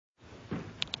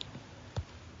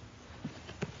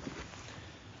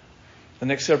the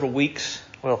next several weeks,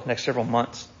 next several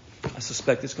months. I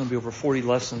suspect it's going to be over 40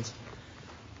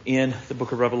 in the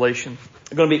book of Revelation.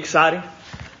 It's going to be exciting.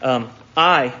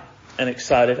 I am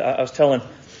excited. I was telling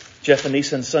Jeff and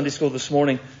Nisa in Sunday school this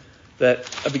morning that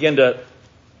I began to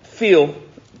feel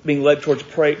being led towards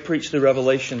preach through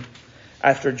Revelation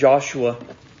after Joshua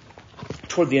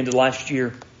toward the end of last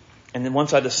year. And then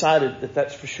once I decided that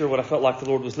that's for sure what I felt like the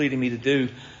Lord was leading me to do,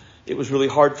 it was really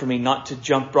hard for me not to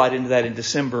jump right into that in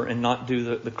December and not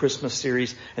do the Christmas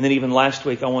series. And then even last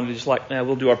week, I wanted to just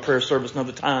we'll do our prayer service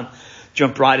another time,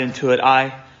 jump right into it.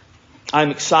 I'm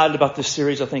excited about this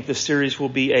series. I think this series will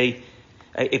be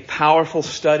a powerful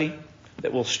study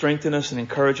that will strengthen us and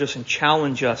encourage us and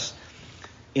challenge us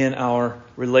in our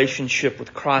relationship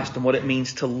with Christ and what it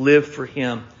means to live for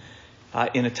Him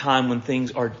in a time when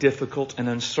things are difficult and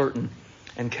uncertain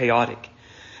and chaotic.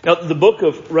 Now, the book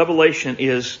of Revelation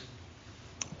is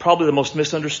probably the most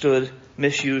misunderstood,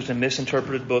 misused, and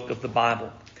misinterpreted book of the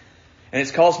Bible. And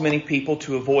it's caused many people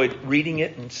to avoid reading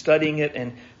it and studying it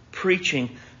and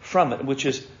preaching from it, which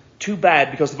is too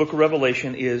bad because the book of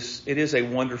Revelation is a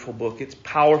wonderful book. It's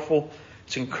powerful,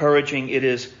 it's encouraging, it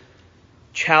is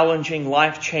challenging,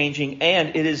 life-changing,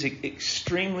 and it is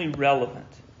extremely relevant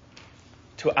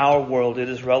to our world. It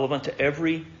is relevant to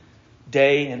every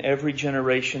day and every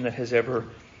generation that has ever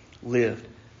lived.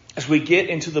 As we get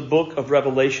into the book of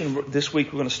Revelation, this week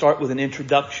we're going to start with an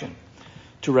introduction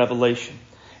to Revelation.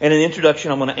 And in the introduction,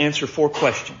 I'm going to answer 4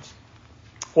 questions.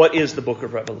 What is the book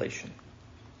of Revelation?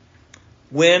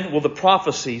 When will the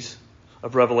prophecies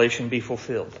of Revelation be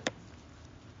fulfilled?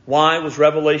 Why was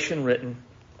Revelation written?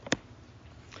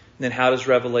 And then how does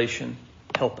Revelation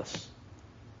help us?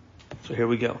 So here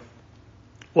we go.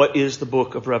 What is the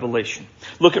book of Revelation?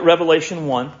 Look at Revelation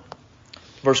 1,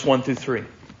 verse 1 through 3.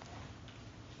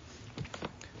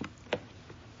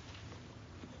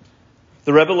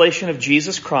 The revelation of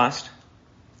Jesus Christ,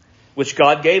 which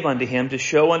God gave unto Him to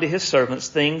show unto His servants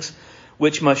things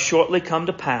which must shortly come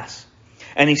to pass.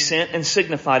 And He sent and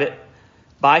signified it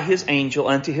by His angel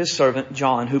unto His servant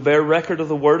John, who bare record of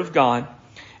the word of God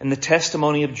and the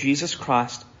testimony of Jesus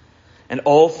Christ and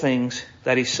all things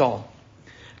that he saw.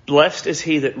 Blessed is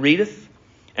he that readeth,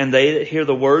 and they that hear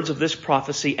the words of this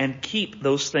prophecy, and keep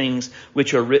those things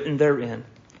which are written therein,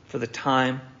 for the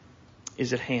time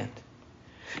is at hand.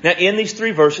 Now, in these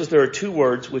 3 verses, there are 2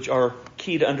 words which are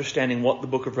key to understanding what the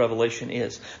book of Revelation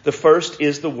is. The first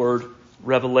is the word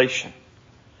revelation.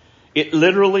 It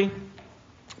literally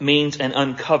means an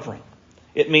uncovering.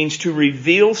 It means to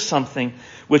reveal something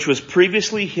which was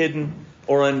previously hidden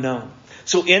or unknown.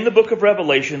 So in the book of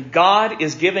Revelation, God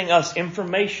is giving us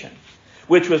information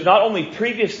which was not only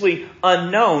previously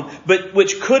unknown, but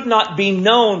which could not be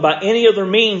known by any other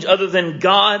means other than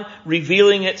God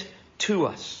revealing it to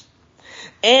us.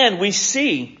 And we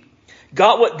see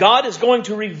what God is going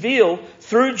to reveal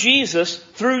through Jesus,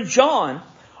 through John,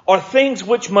 are things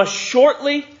which must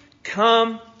shortly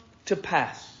come to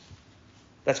pass.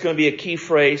 That's going to be a key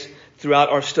phrase throughout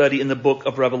our study in the book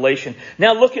of Revelation.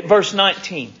 Now look at verse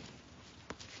 19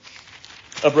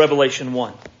 of Revelation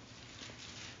 1.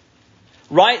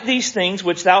 Write these things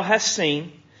which thou hast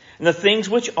seen, and the things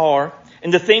which are,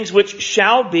 and the things which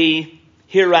shall be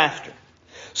hereafter.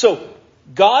 So,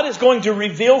 God is going to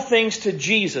reveal things to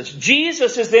Jesus.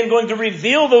 Jesus is then going to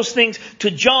reveal those things to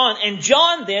John, and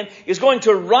John then is going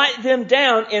to write them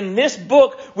down in this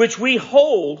book which we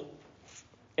hold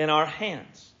in our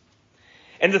hands.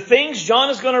 And the things John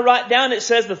is going to write down, it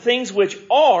says the things which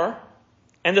are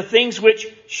and the things which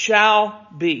shall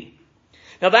be.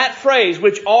 Now that phrase,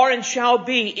 which are and shall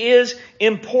be, is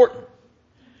important.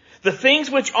 The things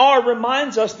which are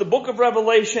reminds us the book of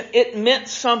Revelation, it meant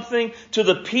something to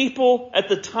the people at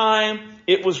the time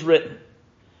it was written.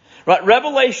 Right?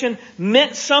 Revelation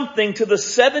meant something to the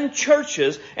 7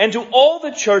 churches and to all the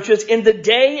churches in the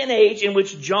day and age in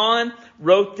which John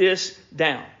wrote this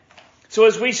down. So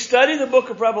as we study the book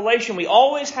of Revelation, we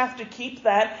always have to keep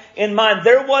that in mind.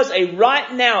 There was a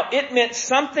right now. It meant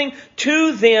something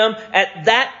to them at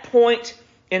that point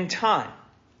in time.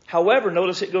 However,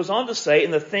 notice it goes on to say,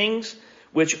 in the things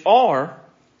which are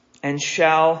and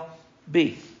shall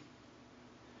be.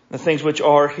 The things which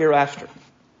are hereafter.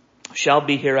 Shall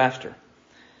be hereafter.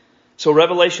 So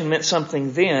Revelation meant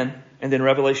something then, and then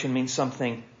Revelation means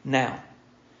something now.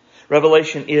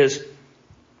 Revelation is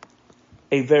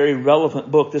a very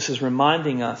relevant book. This is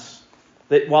reminding us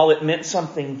that while it meant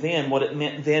something then, what it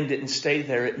meant then didn't stay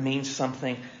there. It means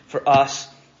something for us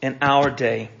in our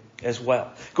day as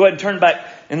well. Go ahead and turn back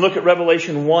and look at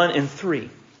Revelation 1 and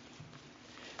 3.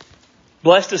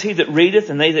 Blessed is he that readeth,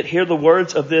 and they that hear the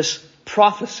words of this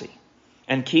prophecy,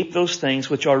 and keep those things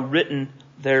which are written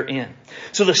therein.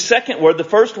 So the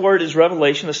first word is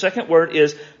revelation. The second word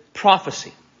is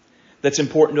prophecy. That's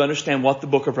important to understand what the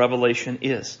book of Revelation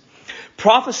is.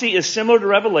 Prophecy is similar to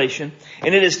revelation,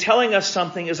 and it is telling us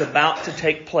something is about to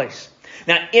take place.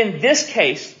 Now, in this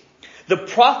case, the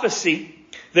prophecy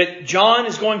that John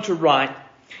is going to write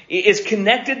is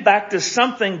connected back to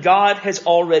something God has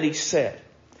already said.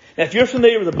 Now, if you're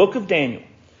familiar with the book of Daniel,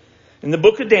 in the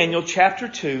book of Daniel, chapter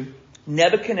 2,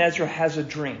 Nebuchadnezzar has a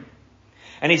dream.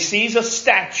 And he sees a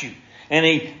statue. And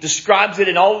he describes it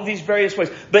in all of these various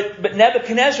ways. But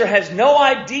Nebuchadnezzar has no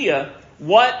idea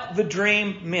what the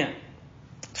dream meant.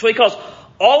 So he calls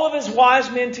all of his wise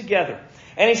men together.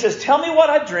 And he says, tell me what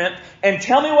I dreamt and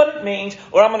tell me what it means,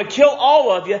 or I'm going to kill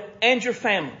all of you and your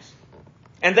families.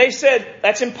 And they said,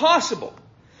 that's impossible.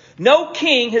 No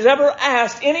king has ever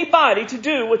asked anybody to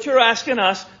do what you're asking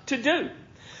us to do.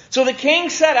 So the king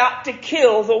set out to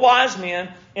kill the wise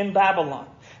men in Babylon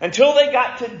until they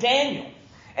got to Daniel.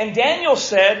 And Daniel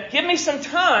said, give me some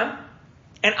time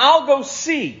and I'll go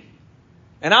see.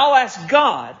 And I'll ask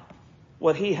God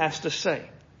what he has to say.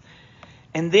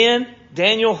 And then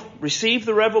Daniel received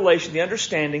the revelation, the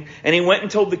understanding, and he went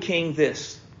and told the king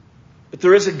this. But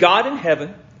there is a God in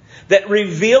heaven that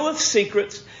revealeth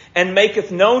secrets and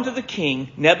maketh known to the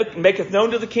king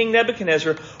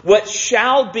Nebuchadnezzar what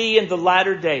shall be in the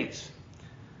latter days.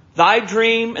 Thy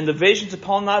dream and the visions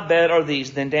upon thy bed are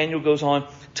these. Then Daniel goes on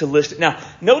to list it. Now,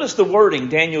 notice the wording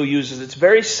Daniel uses. It's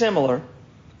very similar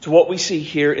to what we see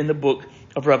here in the book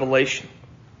of Revelation.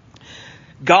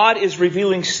 God is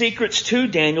revealing secrets to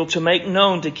Daniel to make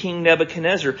known to King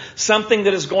Nebuchadnezzar something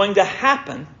that is going to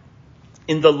happen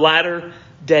in the latter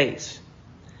days.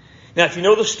 Now, if you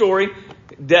know the story,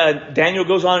 Daniel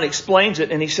goes on and explains it,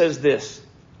 and he says this.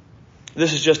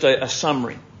 This is just a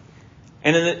summary.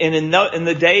 And in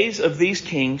the days of these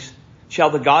kings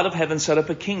shall the God of heaven set up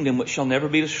a kingdom which shall never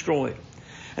be destroyed.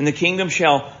 And the kingdom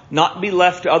shall not be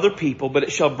left to other people, but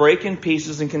it shall break in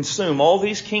pieces and consume all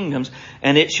these kingdoms,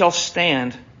 and it shall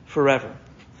stand forever.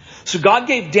 So God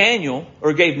gave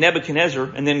Nebuchadnezzar,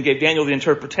 and then gave Daniel the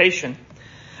interpretation,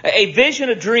 a vision,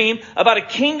 a dream about a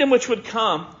kingdom which would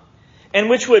come, and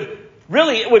which would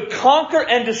conquer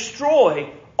and destroy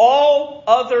all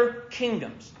other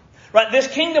kingdoms. Right? This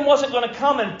kingdom wasn't going to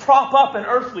come and prop up an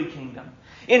earthly kingdom.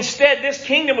 Instead, this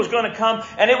kingdom was going to come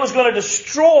and it was going to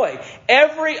destroy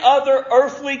every other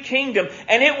earthly kingdom,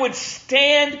 and it would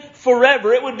stand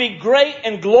forever. It would be great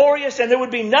and glorious, and there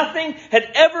would be nothing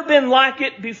had ever been like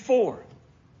it before.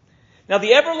 Now,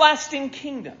 the everlasting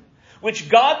kingdom, which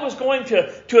God was going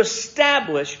to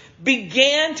establish,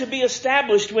 began to be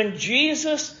established when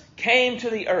Jesus came to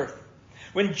the earth.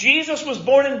 When Jesus was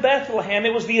born in Bethlehem,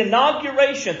 it was the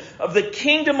inauguration of the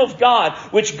kingdom of God,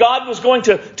 which God was going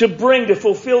to bring to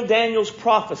fulfill Daniel's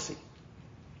prophecy.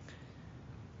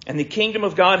 And the kingdom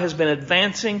of God has been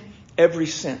advancing ever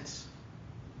since.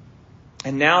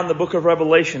 And now in the book of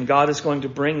Revelation, God is going to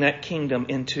bring that kingdom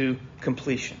into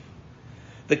completion.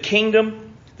 The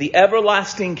kingdom, the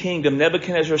everlasting kingdom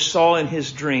Nebuchadnezzar saw in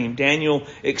his dream, Daniel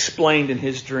explained in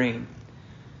his dream.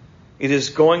 It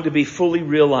is going to be fully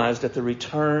realized at the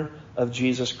return of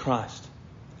Jesus Christ.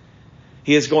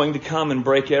 He is going to come and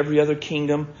break every other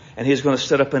kingdom, and He is going to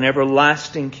set up an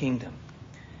everlasting kingdom.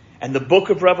 And the book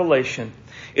of Revelation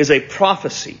is a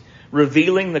prophecy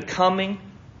revealing the coming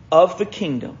of the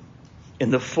kingdom in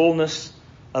the fullness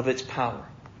of its power.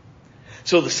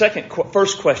 So the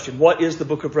first question, what is the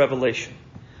book of Revelation?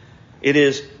 It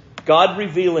is God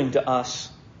revealing to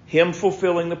us, Him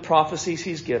fulfilling the prophecies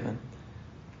He's given,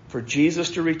 for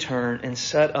Jesus to return and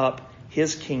set up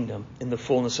His kingdom in the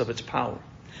fullness of its power.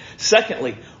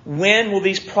 Secondly, when will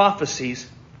these prophecies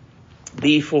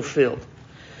be fulfilled?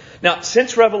 Now,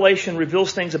 since Revelation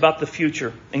reveals things about the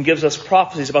future and gives us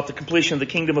prophecies about the completion of the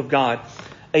kingdom of God,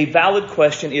 a valid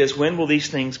question is, when will these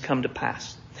things come to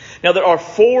pass? Now, there are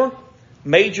four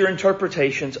major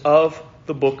interpretations of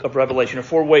the book of Revelation, or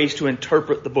four ways to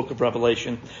interpret the book of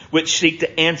Revelation, which seek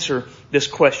to answer this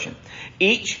question.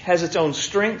 Each has its own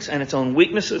strengths and its own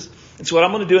weaknesses. And so what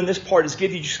I'm going to do in this part is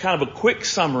give you just kind of a quick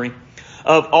summary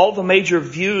of all the major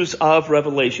views of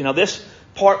Revelation. Now, this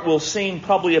part will seem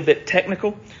probably a bit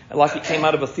technical, like it came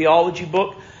out of a theology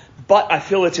book, but I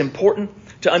feel it's important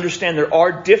to understand there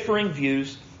are differing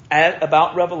views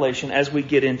about Revelation as we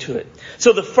get into it.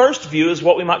 So the first view is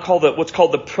what we might call what's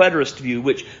called the preterist view,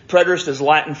 which preterist is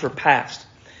Latin for past.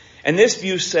 And this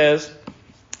view says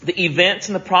the events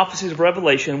and the prophecies of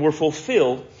Revelation were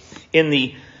fulfilled in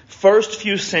the first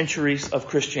few centuries of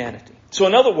Christianity. So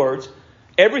in other words,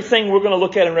 everything we're going to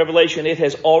look at in Revelation, it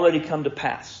has already come to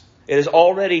pass. It has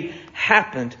already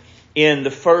happened in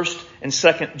the first and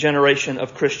second generation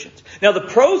of Christians. Now, the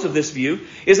pros of this view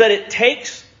is that it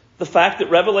takes the fact that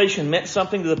Revelation meant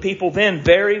something to the people then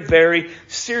very, very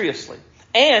seriously.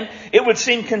 And it would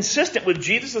seem consistent with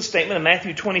Jesus' statement in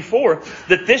Matthew 24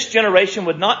 that this generation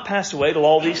would not pass away till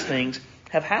all these things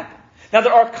have happened. Now,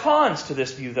 there are cons to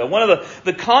this view, though. One of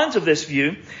the cons of this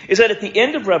view is that at the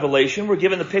end of Revelation, we're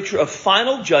given the picture of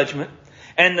final judgment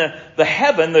and the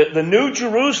heaven, the new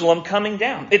Jerusalem coming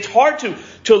down. It's hard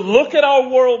to look at our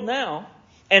world now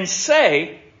and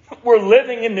say we're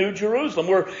living in New Jerusalem.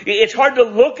 It's hard to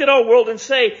look at our world and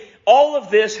say all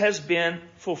of this has been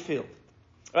fulfilled.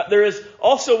 There is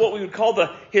also what we would call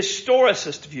the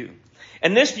historicist view.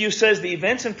 And this view says the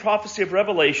events and prophecy of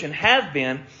Revelation have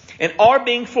been and are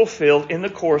being fulfilled in the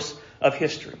course of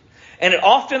history. And it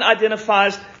often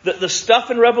identifies the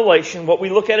stuff in Revelation, what we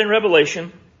look at in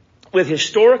Revelation, with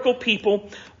historical people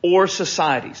or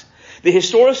societies. The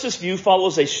historicist view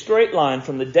follows a straight line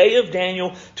from the day of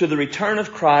Daniel to the return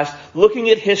of Christ, looking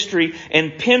at history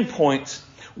and pinpoints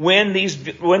when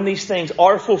these things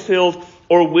are fulfilled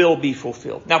or will be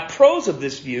fulfilled. Now, pros of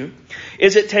this view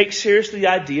is it takes seriously the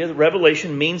idea that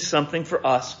Revelation means something for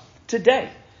us today.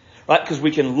 Right? Because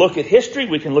we can look at history,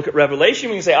 we can look at Revelation,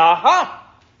 we can say, aha,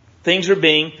 things are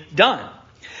being done.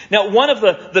 Now, one of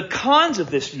the cons of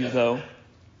this view, though,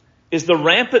 is the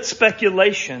rampant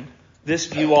speculation this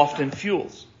view often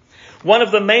fuels. One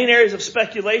of the main areas of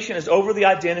speculation is over the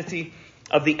identity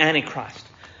of the Antichrist.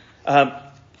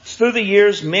 Through the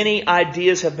years, many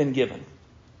ideas have been given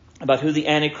about who the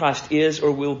Antichrist is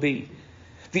or will be.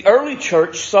 The early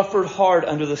church suffered hard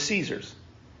under the Caesars.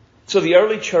 So the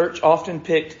early church often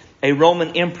picked a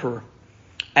Roman emperor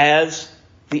as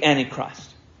the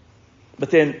Antichrist. But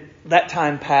then that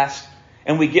time passed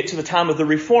and we get to the time of the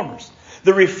Reformers.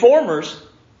 The Reformers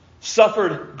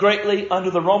suffered greatly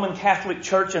under the Roman Catholic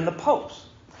Church and the popes.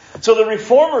 So the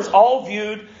Reformers all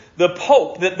viewed the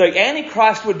Pope, that the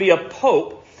Antichrist would be a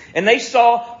Pope, and they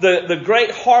saw the great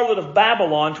harlot of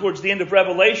Babylon towards the end of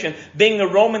Revelation being the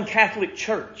Roman Catholic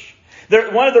Church.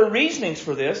 One of the reasonings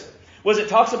for this was it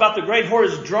talks about the great whore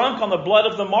is drunk on the blood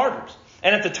of the martyrs.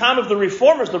 And at the time of the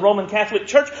Reformers, the Roman Catholic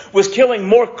Church was killing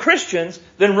more Christians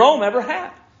than Rome ever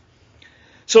had.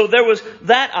 So there was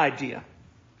that idea.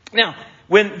 Now,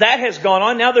 when that has gone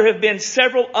on, now there have been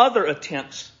several other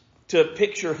attempts to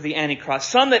picture the Antichrist.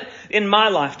 Some that in my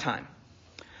lifetime.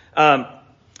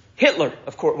 Hitler,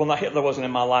 of course, well, not Hitler wasn't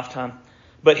in my lifetime,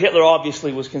 but Hitler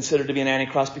obviously was considered to be an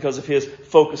Antichrist because of his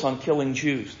focus on killing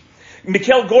Jews.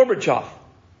 Mikhail Gorbachev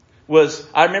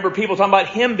I remember people talking about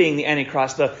him being the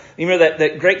Antichrist. You remember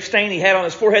that great stain he had on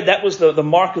his forehead? That was the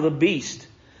mark of the beast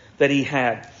that he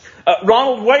had.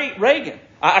 Ronald Reagan.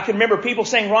 I can remember people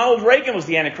saying Ronald Reagan was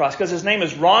the Antichrist because his name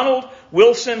is Ronald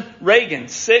Wilson Reagan,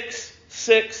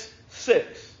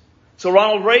 666. So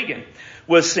Ronald Reagan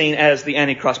was seen as the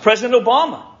Antichrist. President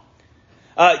Obama.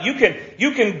 You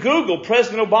can Google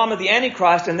President Obama the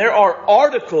Antichrist, and there are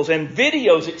articles and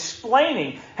videos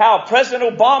explaining how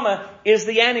President Obama is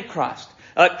the Antichrist.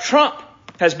 Trump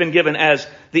has been given as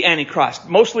the Antichrist,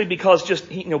 mostly because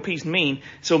he's mean,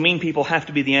 so mean people have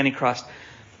to be the Antichrist.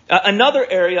 Another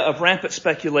area of rampant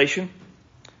speculation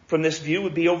from this view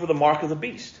would be over the mark of the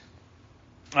beast.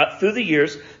 Through the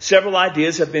years, several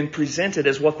ideas have been presented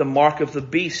as what the mark of the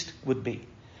beast would be.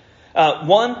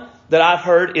 One that I've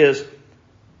heard is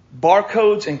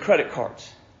barcodes and credit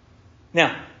cards.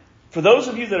 Now, for those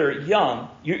of you that are young,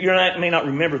 you may not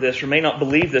remember this or may not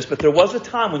believe this, but there was a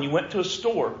time when you went to a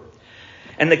store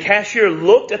and the cashier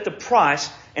looked at the price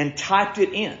and typed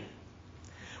it in.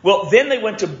 Well, then they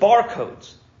went to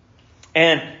barcodes.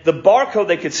 And the barcode,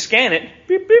 they could scan it,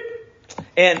 beep, beep,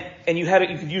 and you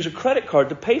could use a credit card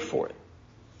to pay for it.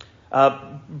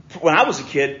 When I was a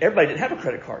kid, everybody didn't have a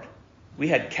credit card. We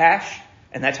had cash,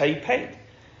 and that's how you paid.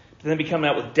 Then they became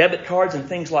out with debit cards and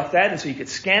things like that, and so you could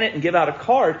scan it and give out a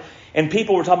card. And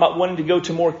people were talking about wanting to go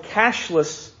to more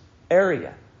cashless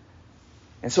area.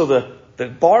 And so the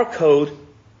barcode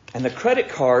and the credit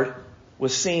card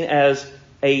was seen as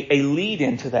a lead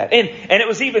into that. And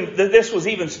this was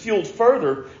even fueled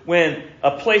further when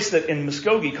a place that in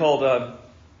Muskogee called, I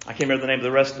can't remember the name of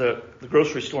the rest of the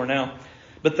grocery store now,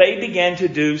 but they began to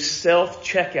do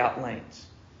self-checkout lanes.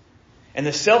 And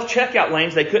the self-checkout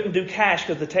lanes, they couldn't do cash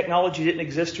because the technology didn't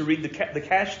exist to read the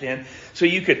cash then. So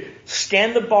you could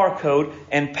scan the barcode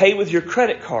and pay with your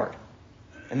credit card.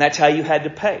 And that's how you had to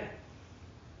pay.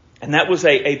 And that was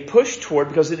a push toward,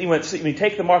 because when you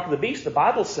take the mark of the beast, the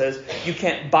Bible says you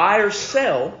can't buy or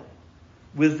sell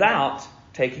without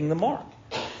taking the mark.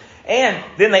 And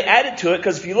then they added to it,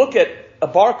 because if you look at a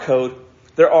barcode,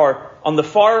 there are, on the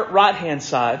far right-hand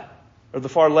side, or the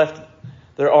far left,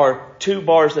 there are 2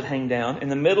 bars that hang down. In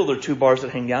the middle, there are 2 bars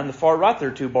that hang down. In the far right, there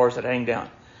are 2 bars that hang down.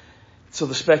 So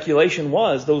the speculation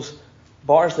was those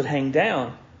bars that hang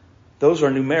down, those are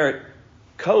numeric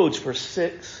codes for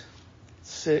 6,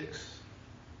 6,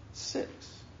 6.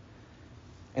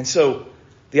 And so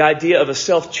the idea of a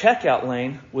self-checkout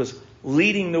lane was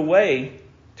leading the way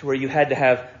to where you had to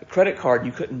have a credit card.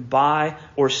 You couldn't buy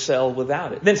or sell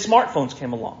without it. Then smartphones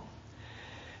came along.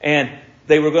 And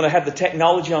they were going to have the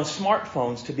technology on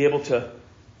smartphones to be able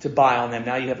to buy on them.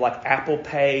 Now you have like Apple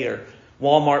Pay or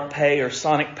Walmart Pay or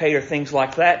Sonic Pay or things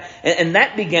like that. And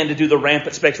that began to do the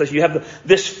rampant speculation. You have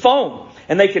this phone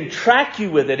and they can track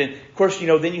you with it. And of course,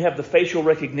 then you have the facial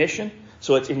recognition.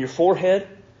 So it's in your forehead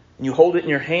and you hold it in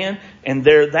your hand. And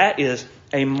there, that is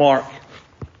a mark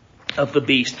of the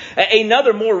beast.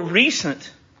 Another more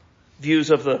recent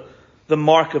views of the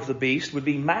mark of the beast would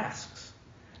be masks.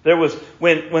 There was,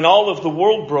 when all of the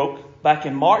world broke back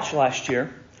in March last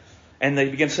year, and they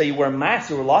began to say you wear masks,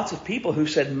 there were lots of people who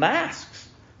said masks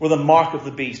were the mark of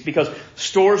the beast because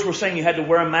stores were saying you had to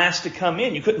wear a mask to come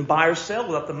in. You couldn't buy or sell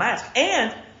without the mask.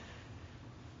 And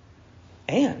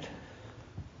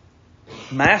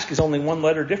mask is only 1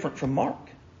 letter different from mark,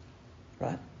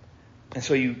 right? And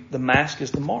so the mask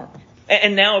is the mark.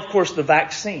 And now, of course, the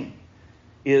vaccine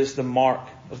is the mark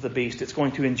of the beast. It's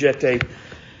going to inject a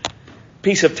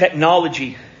piece of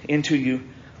technology into you,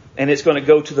 and it's going to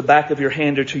go to the back of your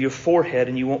hand or to your forehead,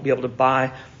 and you won't be able to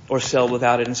buy or sell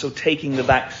without it. And so taking the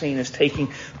vaccine is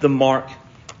taking the mark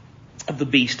of the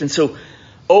beast. And so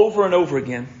over and over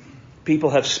again, people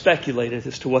have speculated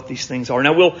as to what these things are.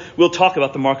 Now we'll talk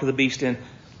about the mark of the beast in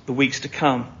the weeks to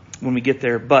come when we get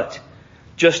there, but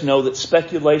just know that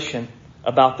speculation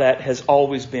about that has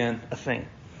always been a thing.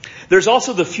 There's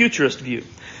also the futurist view.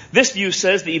 This view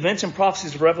says the events and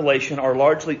prophecies of Revelation are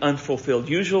largely unfulfilled.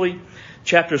 Usually,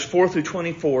 chapters 4 through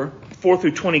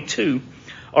 22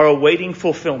 are awaiting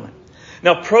fulfillment.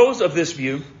 Now, pros of this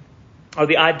view are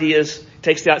the ideas,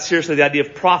 takes out seriously the idea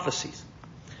of prophecies,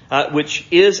 which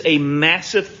is a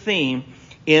massive theme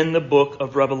in the book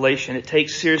of Revelation. It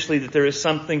takes seriously that there is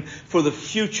something for the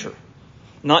future,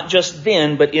 not just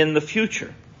then, but in the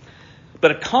future.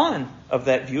 But a con of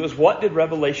that view is, what did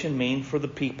Revelation mean for the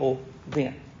people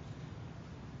then?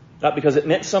 Not because it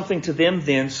meant something to them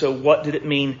then, so what did it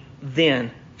mean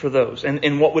then for those?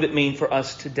 And what would it mean for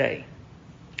us today?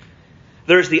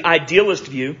 There's the idealist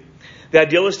view. The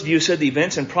idealist view said the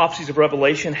events and prophecies of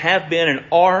Revelation have been and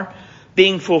are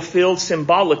being fulfilled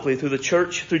symbolically through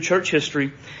church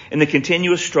history in the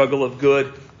continuous struggle of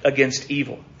good against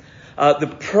evil.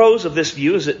 The pros of this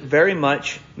view is it very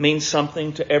much means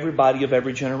something to everybody of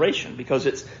every generation because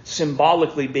it's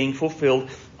symbolically being fulfilled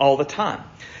all the time.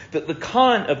 The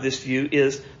con of this view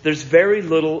is there's very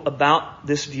little about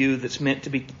this view that's meant to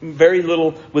be, very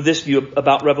little with this view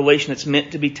about Revelation that's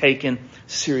meant to be taken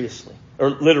seriously or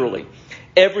literally.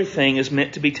 Everything is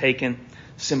meant to be taken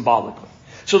symbolically.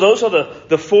 So those are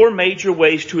the 4 major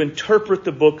ways to interpret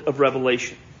the book of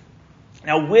Revelation.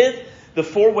 Now with the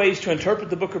 4 ways to interpret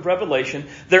the book of Revelation,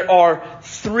 there are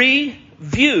 3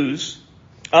 views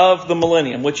of the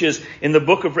millennium, which is in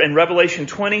Revelation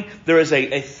 20, there is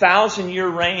a 1,000-year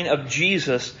reign of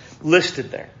Jesus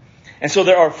listed there. And so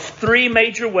there are 3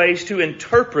 major ways to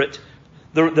interpret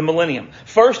the millennium.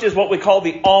 First is what we call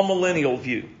the amillennial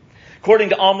view. According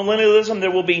to amillennialism,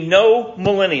 there will be no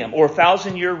millennium or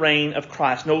 1,000-year reign of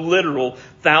Christ, no literal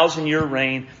 1,000-year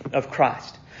reign of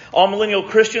Christ. Amillennial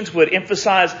Christians would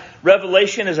emphasize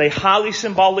Revelation as a highly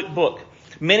symbolic book.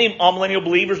 Many amillennial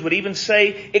believers would even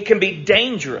say it can be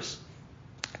dangerous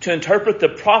to interpret the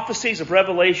prophecies of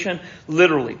Revelation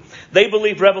literally. They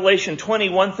believe Revelation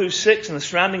 21 through 6 and the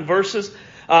surrounding verses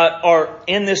are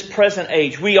in this present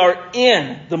age. We are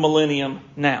in the millennium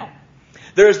now.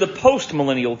 There is the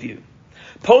post-millennial view.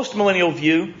 Post-millennial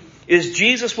view is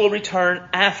Jesus will return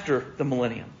after the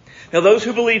millennium. Now those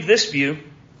who believe this view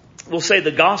will say the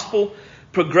gospel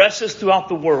progresses throughout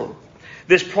the world.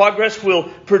 This progress will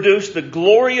produce the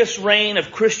glorious reign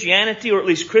of Christianity, or at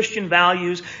least Christian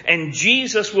values, and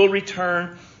Jesus will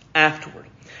return afterward.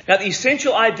 Now, the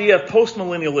essential idea of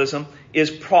postmillennialism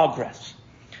is progress.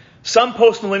 Some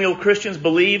postmillennial Christians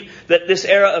believe that this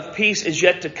era of peace is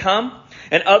yet to come,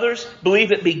 and others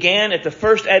believe it began at the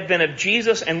first advent of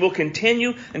Jesus and will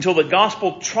continue until the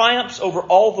gospel triumphs over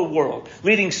all the world,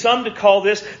 leading some to call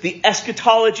this the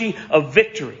eschatology of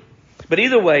victory. But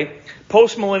either way,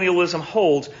 postmillennialism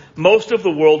holds most of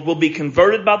the world will be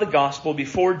converted by the gospel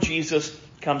before Jesus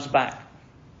comes back.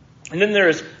 And then there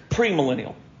is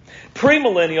premillennial.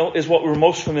 Premillennial is what we're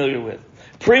most familiar with.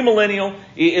 Premillennial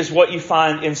is what you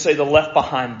find in, say, the Left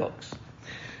Behind books.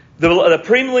 The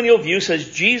premillennial view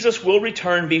says Jesus will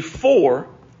return before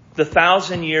the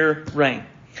 1,000-year reign.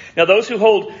 Now, those who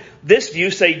hold this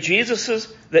view say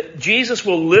that Jesus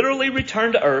will literally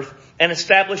return to earth and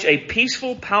establish a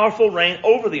peaceful, powerful reign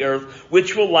over the earth,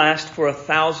 which will last for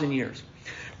 1,000 years.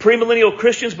 Premillennial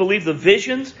Christians believe the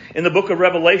visions in the book of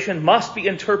Revelation must be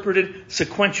interpreted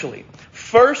sequentially.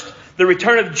 First, the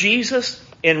return of Jesus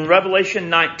in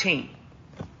Revelation 19.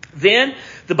 Then,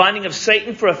 the binding of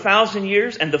Satan for 1,000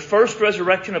 years and the first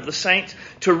resurrection of the saints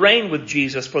to reign with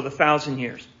Jesus for the 1,000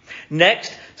 years.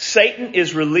 Next, Satan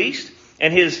is released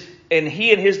and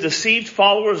he and his deceived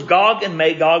followers, Gog and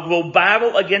Magog, will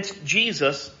battle against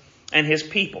Jesus and his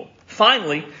people.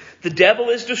 Finally, the devil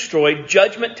is destroyed,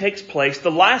 judgment takes place,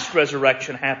 the last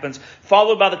resurrection happens,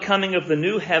 followed by the coming of the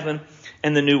new heaven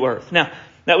and the new earth. Now,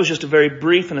 that was just a very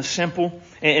brief and a simple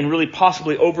and really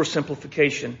possibly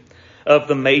oversimplification of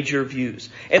the major views.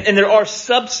 And there are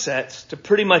subsets to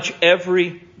pretty much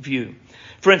every view.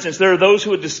 For instance, there are those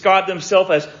who would describe themselves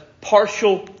as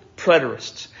partial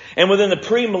preterists. And within the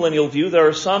premillennial view, there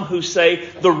are some who say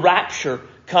the rapture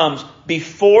comes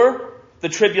before the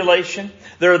tribulation.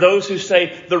 There are those who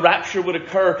say the rapture would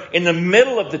occur in the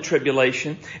middle of the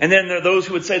tribulation. And then there are those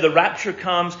who would say the rapture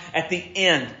comes at the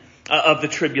end of the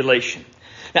tribulation.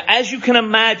 Now, as you can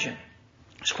imagine,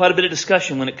 there's quite a bit of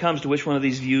discussion when it comes to which one of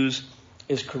these views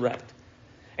is correct.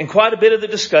 And quite a bit of the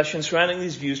discussion surrounding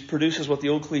these views produces what the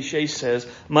old cliche says,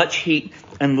 much heat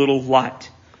and little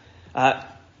light.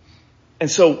 And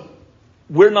so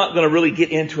we're not going to really get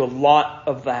into a lot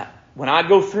of that. When I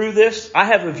go through this, I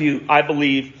have a view, I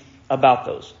believe, about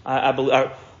those. I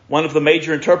believe one of the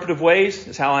major interpretive ways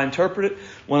is how I interpret it.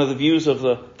 One of the views of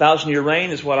the 1,000-year reign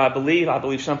is what I believe. I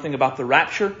believe something about the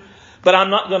rapture. But I'm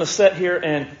not going to sit here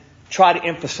and try to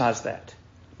emphasize that.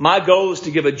 My goal is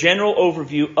to give a general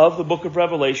overview of the book of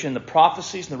Revelation, the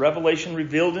prophecies and the revelation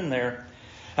revealed in there,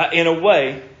 in a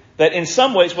way that in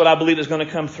some ways what I believe is going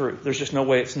to come through. There's just no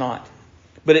way it's not.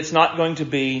 But it's not going to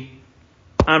be,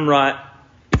 I'm right.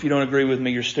 If you don't agree with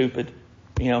me, you're stupid.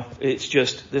 It's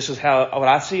just, this is what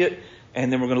I see it.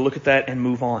 And then we're going to look at that and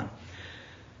move on.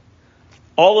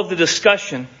 All of the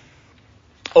discussion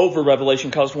over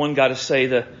Revelation caused one guy to say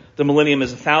the millennium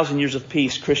is 1,000 years of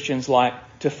peace Christians like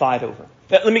to fight over.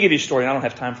 Let me give you a story. I don't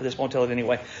have time for this. Won't tell it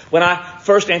anyway. When I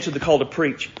first answered the call to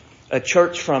preach, a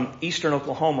church from eastern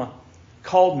Oklahoma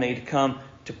called me to come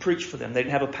to preach for them. They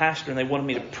didn't have a pastor and they wanted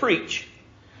me to preach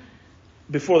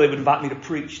before they would invite me to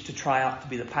preach to try out to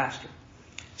be the pastor.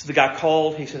 So the guy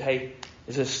called. He said, "Hey,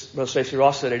 is this Brother Stacy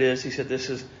Ross?" Said it is. He said, "This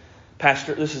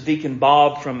is Deacon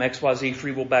Bob from XYZ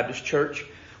Free Will Baptist Church.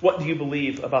 What do you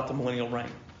believe about the millennial reign?"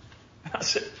 I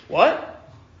said, "What?"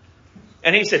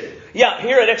 And he said, "Yeah,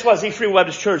 here at XYZ Free Will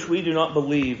Baptist Church, we do not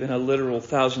believe in a literal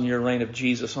 1,000-year reign of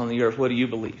Jesus on the earth. What do you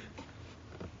believe?"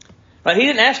 But he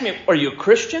didn't ask me, "Are you a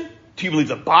Christian? Do you believe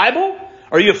the Bible?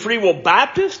 Are you a Free Will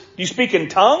Baptist? Do you speak in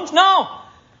tongues?" No.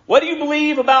 "What do you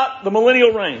believe about the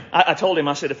millennial reign?" I told him,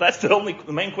 I said, "If that's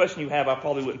the main question you have, I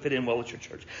probably wouldn't fit in well at your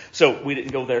church." So we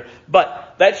didn't go there.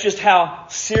 But that's just how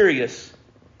serious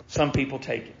some people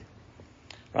take it.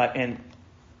 Right? And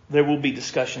there will be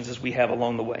discussions as we have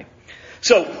along the way.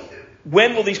 So,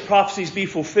 when will these prophecies be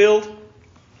fulfilled?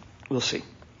 We'll see.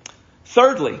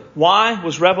 Thirdly, why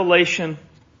was Revelation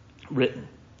written?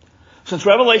 Since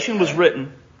Revelation was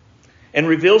written and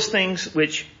reveals things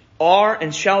which are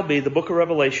and shall be, the book of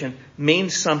Revelation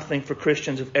means something for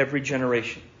Christians of every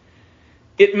generation.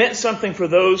 It meant something for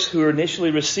those who initially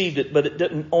received it, but it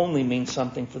didn't only mean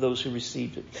something for those who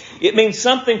received it. It means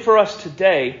something for us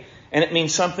today, and it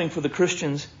means something for the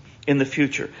Christians in the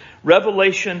future.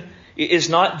 Revelation is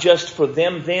not just for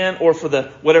them then or for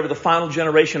whatever the final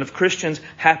generation of Christians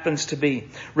happens to be.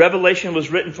 Revelation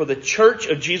was written for the church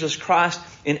of Jesus Christ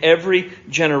in every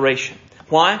generation.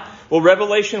 Why? Well,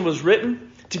 Revelation was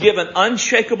written to give an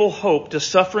unshakable hope to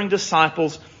suffering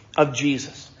disciples of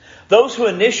Jesus. Those who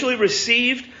initially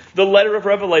received the letter of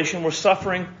Revelation were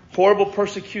suffering horrible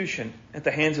persecution at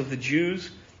the hands of the Jews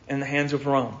and the hands of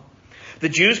Rome. The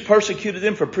Jews persecuted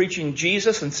them for preaching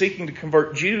Jesus and seeking to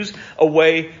convert Jews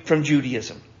away from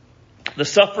Judaism. The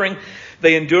suffering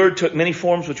they endured took many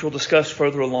forms, which we'll discuss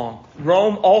further along.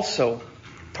 Rome also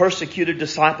persecuted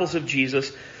disciples of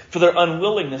Jesus for their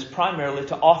unwillingness primarily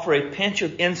to offer a pinch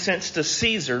of incense to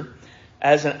Caesar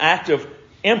as an act of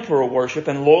emperor worship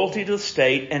and loyalty to the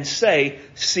state and say,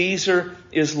 "Caesar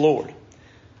is Lord."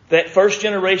 That first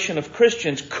generation of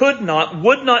Christians would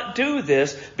not do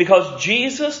this because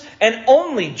Jesus and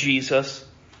only Jesus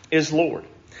is Lord.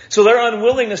 So their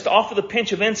unwillingness to offer the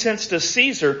pinch of incense to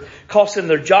Caesar cost them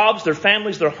their jobs, their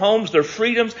families, their homes, their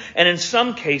freedoms, and in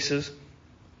some cases,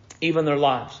 even their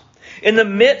lives. In the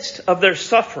midst of their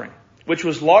suffering, which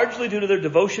was largely due to their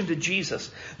devotion to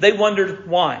Jesus, they wondered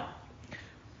why.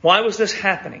 Why was this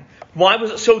happening? Why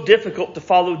was it so difficult to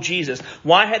follow Jesus?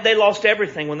 Why had they lost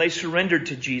everything when they surrendered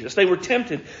to Jesus? They were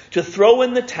tempted to throw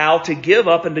in the towel, to give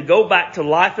up, and to go back to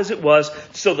life as it was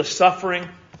so the suffering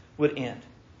would end.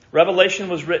 Revelation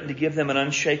was written to give them an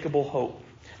unshakable hope.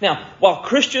 Now, while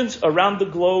Christians around the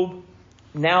globe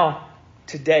now,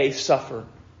 today, suffer,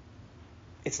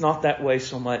 it's not that way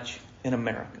so much in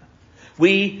America.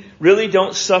 We really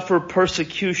don't suffer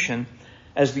persecution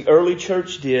as the early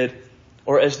church did,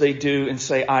 or as they do in,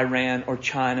 say, Iran or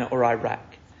China or Iraq.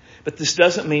 But this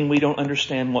doesn't mean we don't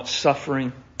understand what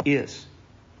suffering is.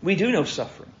 We do know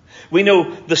suffering. We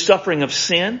know the suffering of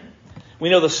sin. We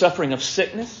know the suffering of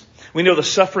sickness. We know the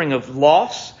suffering of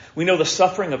loss. We know the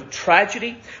suffering of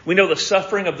tragedy. We know the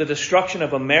suffering of the destruction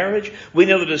of a marriage. We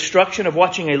know the destruction of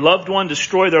watching a loved one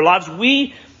destroy their lives.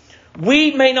 We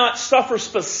may not suffer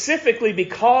specifically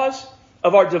because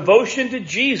of our devotion to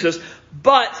Jesus,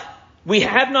 but we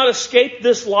have not escaped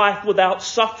this life without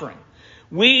suffering.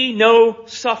 We know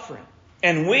suffering.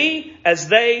 And we, as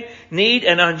they, need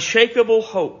an unshakable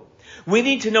hope. We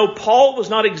need to know Paul was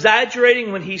not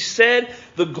exaggerating when he said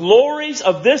the glories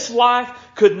of this life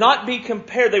could not be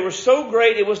compared. They were so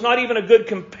great, it was not even a good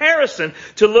comparison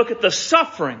to look at the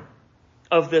suffering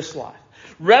of this life.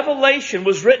 Revelation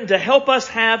was written to help us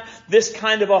have this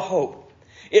kind of a hope.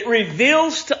 It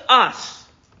reveals to us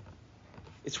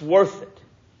it's worth it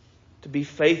to be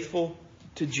faithful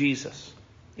to Jesus,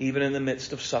 even in the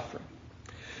midst of suffering.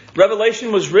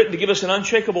 Revelation was written to give us an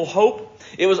unshakable hope.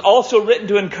 It was also written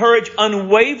to encourage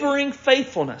unwavering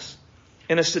faithfulness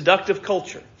in a seductive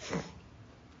culture.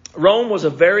 Rome was a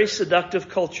very seductive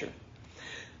culture.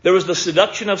 There was the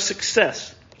seduction of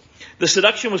success. The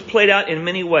seduction was played out in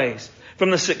many ways.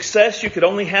 From the success you could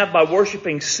only have by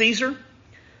worshiping Caesar,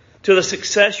 to the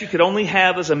success you could only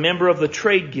have as a member of the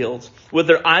trade guilds with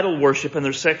their idol worship and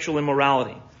their sexual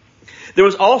immorality. There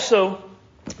was also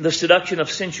the seduction of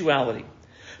sensuality.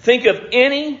 Think of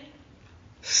any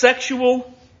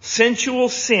sensual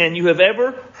sin you have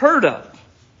ever heard of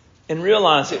and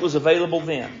realize it was available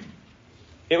then.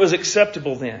 It was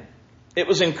acceptable then. It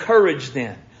was encouraged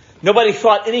then. Nobody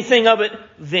thought anything of it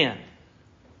then.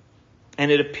 And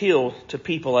it appealed to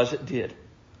people as it did.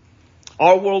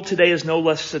 Our world today is no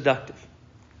less seductive.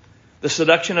 The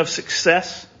seduction of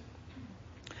success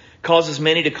causes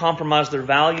many to compromise their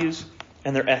values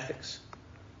and their ethics.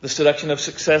 The seduction of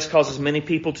success causes many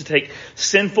people to take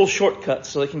sinful shortcuts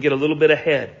so they can get a little bit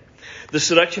ahead. The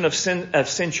seduction of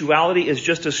sensuality is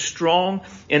just as strong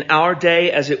in our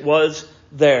day as it was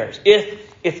theirs. If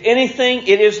anything,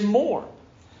 it is more.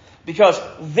 Because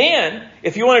then,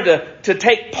 if you wanted to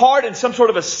take part in some sort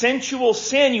of a sensual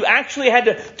sin, you actually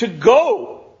had to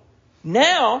go.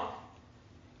 Now,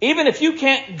 even if you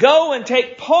can't go and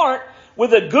take part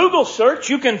with a Google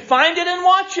search, you can find it and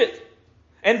watch it.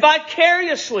 And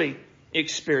vicariously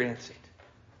experience it.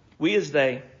 We as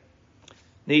they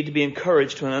need to be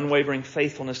encouraged to an unwavering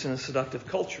faithfulness in a seductive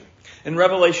culture. And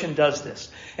Revelation does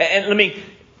this. And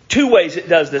two ways it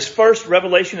does this. First,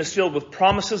 Revelation is filled with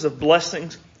promises of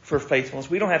blessings for faithfulness.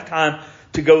 We don't have time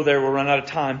to go there. We'll run out of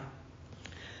time.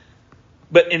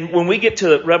 But when we get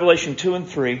to Revelation 2 and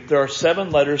 3, there are 7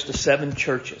 letters to 7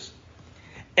 churches.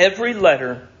 Every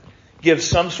letter gives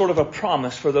some sort of a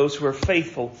promise for those who are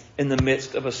faithful in the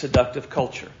midst of a seductive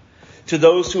culture. To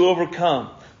those who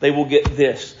overcome, they will get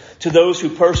this. To those who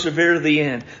persevere to the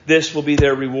end, this will be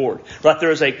their reward. Right? There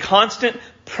is a constant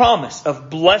promise of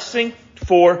blessing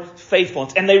for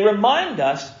faithfulness. And they remind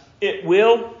us it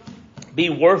will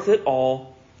be worth it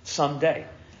all someday.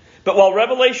 But while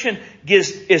Revelation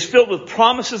is filled with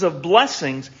promises of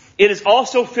blessings, it is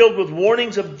also filled with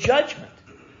warnings of judgment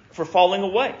for falling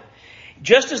away.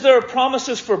 Just as there are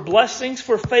promises for blessings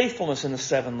for faithfulness in the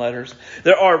 7 letters,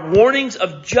 there are warnings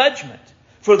of judgment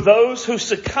for those who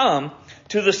succumb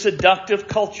to the seductive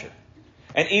culture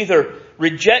and either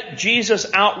reject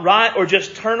Jesus outright or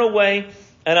just turn away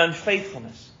in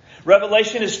unfaithfulness.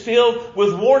 Revelation is filled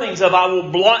with warnings of, I will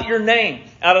blot your name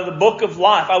out of the book of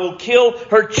life. I will kill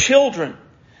her children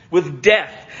with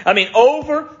death.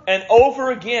 Over and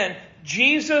over again,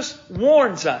 Jesus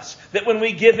warns us that when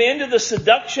we give in to the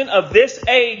seduction of this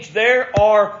age, there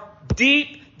are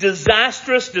deep,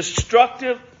 disastrous,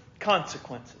 destructive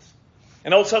consequences.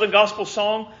 An old Southern gospel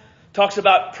song talks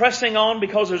about pressing on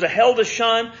because there's a hell to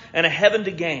shun and a heaven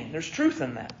to gain. There's truth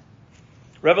in that.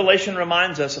 Revelation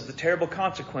reminds us of the terrible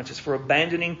consequences for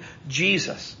abandoning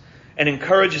Jesus and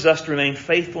encourages us to remain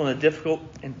faithful in a difficult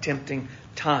and tempting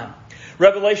time.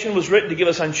 Revelation was written to give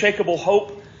us unshakable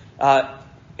hope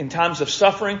in times of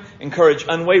suffering, encourage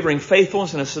unwavering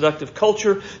faithfulness in a seductive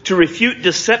culture, to refute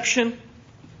deception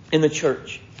in the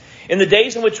church. In the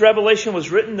days in which Revelation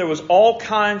was written, there was all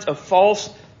kinds of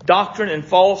false doctrine and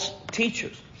false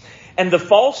teachers. And the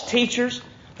false teachers,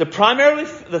 the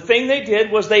thing they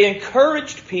did was they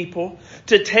encouraged people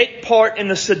to take part in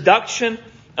the seduction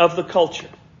of the culture.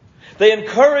 They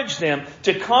encouraged them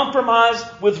to compromise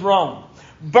with Rome.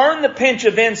 Burn the pinch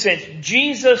of incense.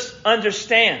 Jesus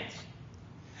understands.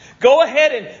 Go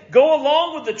ahead and go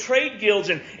along with the trade guilds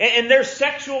and their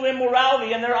sexual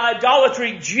immorality and their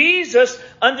idolatry. Jesus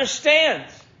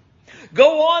understands.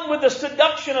 Go on with the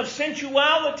seduction of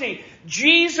sensuality.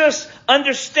 Jesus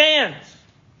understands.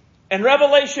 And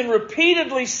Revelation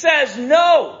repeatedly says,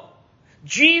 no,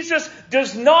 Jesus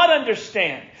does not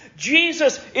understand.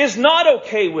 Jesus is not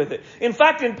okay with it. In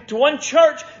fact, to one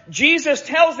church, Jesus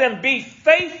tells them, be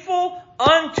faithful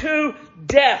unto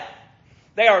death.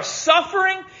 They are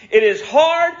suffering. It is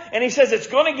hard. And he says it's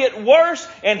going to get worse.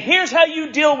 And here's how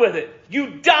you deal with it.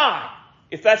 You die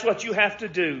if that's what you have to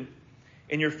do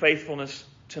in your faithfulness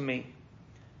to me.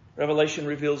 Revelation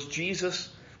reveals Jesus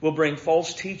will bring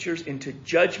false teachers into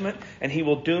judgment and he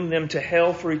will doom them to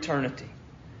hell for eternity.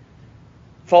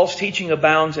 False teaching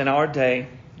abounds in our day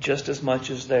just as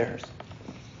much as theirs.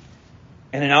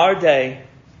 And in our day,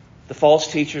 the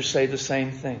false teachers say the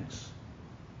same things.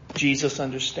 Jesus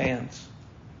understands.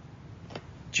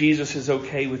 Jesus is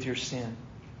okay with your sin.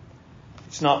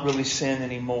 It's not really sin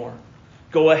anymore.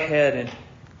 Go ahead and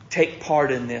take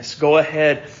part in this. Go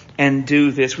ahead and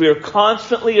do this. We are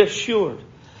constantly assured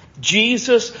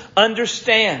Jesus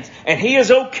understands. And He is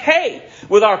okay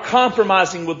with our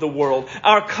compromising with the world,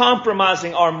 our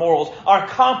compromising our morals, our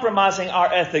compromising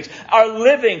our ethics, our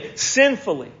living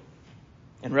sinfully.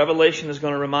 And Revelation is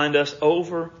going to remind us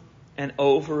over and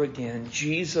over again,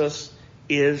 Jesus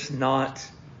is not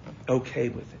okay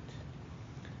with it.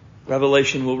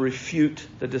 Revelation will refute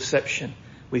the deception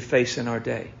we face in our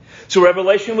day. So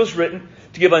Revelation was written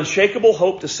to give unshakable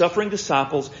hope to suffering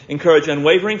disciples, encourage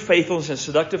unwavering faithfulness in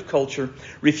seductive culture,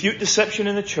 refute deception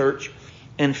in the church,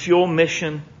 and fuel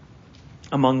mission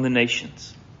among the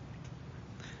nations.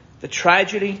 The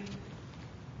tragedy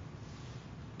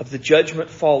of the judgment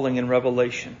falling in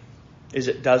Revelation is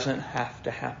it doesn't have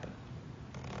to happen.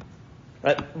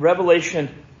 That Revelation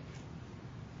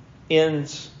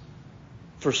ends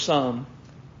for some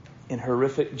in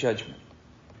horrific judgment.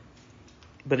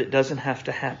 But it doesn't have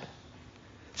to happen.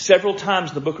 Several times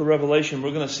in the book of Revelation,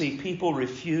 we're going to see people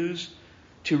refuse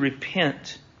to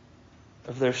repent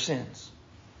of their sins.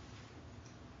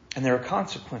 And there are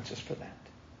consequences for that.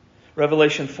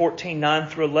 Revelation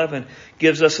 14:9-11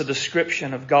 gives us a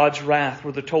description of God's wrath,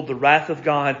 where they're told the wrath of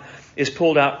God is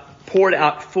poured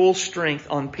out full strength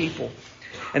on people.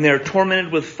 And they are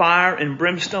tormented with fire and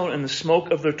brimstone, and the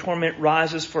smoke of their torment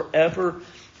rises forever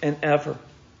and ever.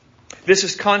 This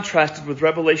is contrasted with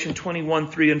Revelation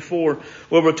 21:3-4,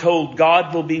 where we're told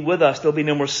God will be with us. There'll be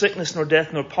no more sickness, nor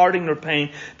death, nor parting, nor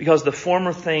pain, because the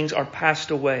former things are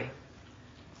passed away.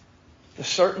 The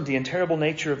certainty and terrible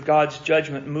nature of God's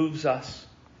judgment moves us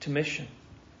to mission.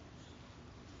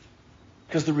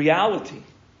 Because the reality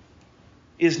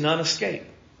is none escape.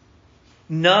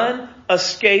 None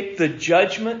escape the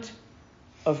judgment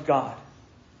of God,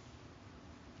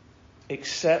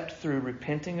 except through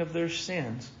repenting of their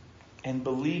sins and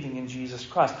believing in Jesus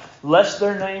Christ. Lest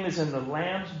their name is in the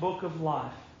Lamb's book of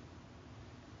life,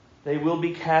 they will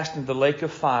be cast into the lake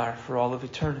of fire for all of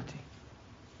eternity.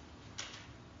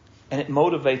 And it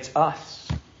motivates us,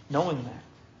 knowing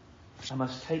that. I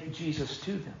must take Jesus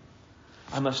to them.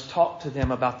 I must talk to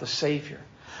them about the Savior.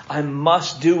 I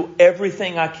must do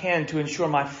everything I can to ensure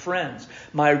my friends,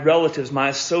 my relatives, my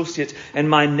associates, and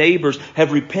my neighbors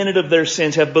have repented of their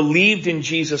sins, have believed in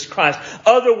Jesus Christ.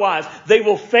 Otherwise, they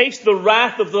will face the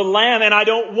wrath of the Lamb, and I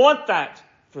don't want that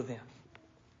for them.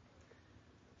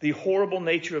 The horrible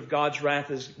nature of God's wrath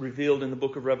as revealed in the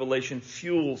book of Revelation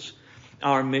fuels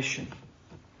our mission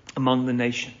among the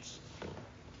nations.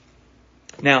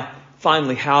 Now,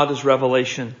 finally, how does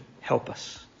Revelation help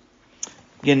us?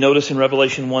 Again, notice in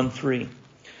Revelation 1:3,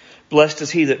 blessed is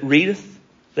he that readeth,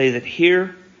 they that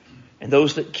hear, and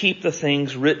those that keep the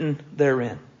things written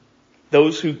therein.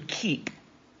 Those who keep.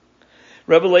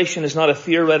 Revelation is not a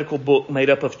theoretical book made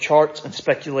up of charts and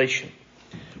speculation.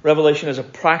 Revelation is a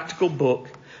practical book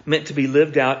meant to be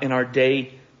lived out in our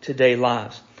day-to-day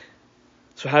lives.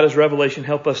 So how does Revelation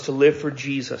help us to live for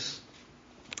Jesus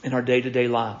in our day-to-day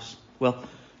lives? Well,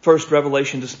 first,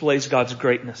 Revelation displays God's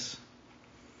greatness.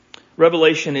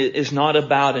 Revelation is not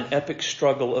about an epic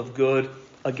struggle of good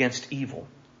against evil.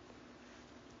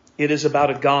 It is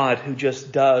about a God who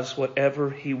just does whatever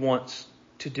He wants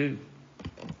to do.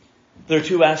 There are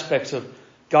two aspects of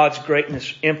God's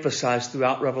greatness emphasized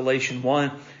throughout Revelation.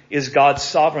 One is God's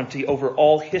sovereignty over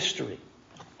all history.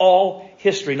 All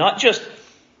history. Not just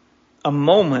a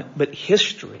moment, but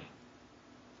history.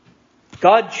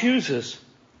 God chooses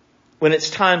when it's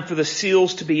time for the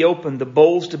seals to be opened, the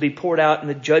bowls to be poured out, and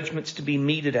the judgments to be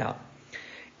meted out.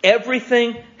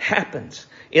 Everything happens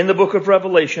in the book of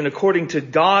Revelation according to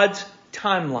God's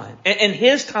timeline and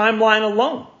His timeline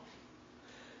alone.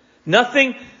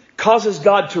 Nothing causes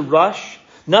God to rush.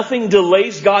 Nothing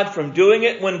delays God from doing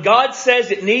it. When God says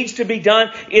it needs to be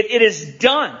done, it is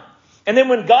done. And then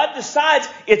when God decides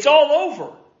it's all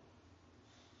over,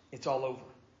 it's all over.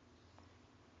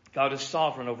 God is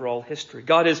sovereign over all history.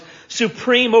 God is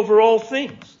supreme over all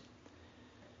things.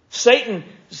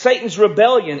 Satan's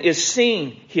rebellion is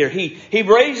seen here. He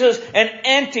raises an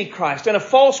antichrist and a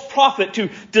false prophet to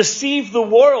deceive the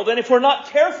world. And if we're not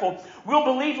careful, we'll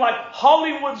believe like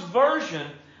Hollywood's version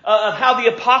of how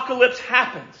the apocalypse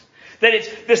happens. That it's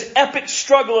this epic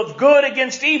struggle of good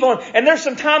against evil. And there's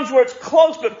some times where it's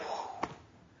close, but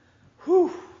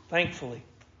thankfully,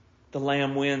 the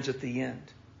Lamb wins at the end.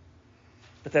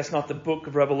 But that's not the book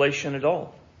of Revelation at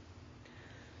all.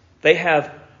 They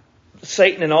have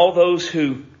Satan and all those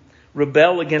who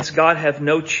rebel against God have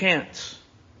no chance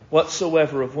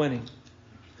whatsoever of winning.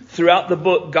 Throughout the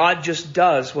book, God just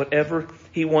does whatever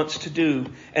He wants to do,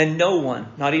 and no one,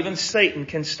 not even Satan,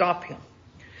 can stop Him.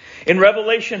 In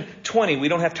Revelation 20, we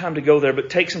don't have time to go there, but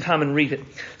take some time and read it.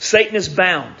 Satan is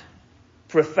bound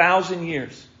for 1,000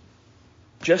 years.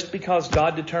 Just because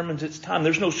God determines it's time.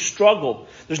 There's no struggle.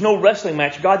 There's no wrestling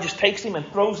match. God just takes him and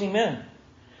throws him in.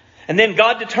 And then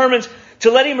God determines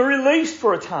to let him release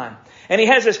for a time. And He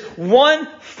has this one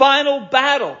final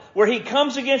battle where He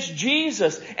comes against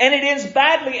Jesus. And it ends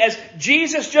badly as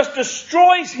Jesus just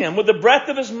destroys him with the breath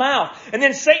of His mouth. And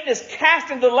then Satan is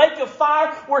cast into the lake of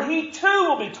fire where he too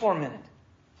will be tormented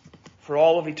for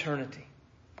all of eternity.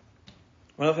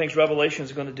 One of the things Revelation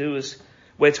is going to do is,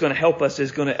 the way it's going to help us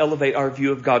is going to elevate our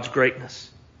view of God's greatness.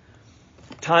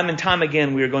 Time and time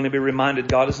again, we are going to be reminded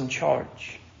God is in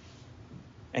charge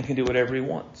and can do whatever He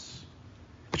wants.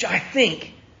 Which I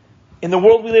think, in the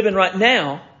world we live in right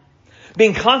now,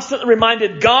 being constantly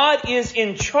reminded God is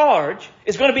in charge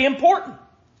is going to be important.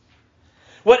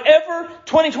 Whatever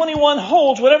 2021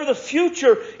 holds, whatever the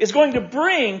future is going to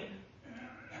bring,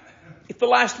 if the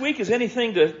last week is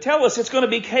anything to tell us, it's going to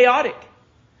be chaotic.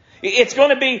 It's going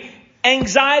to be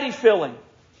anxiety-filling.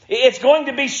 It's going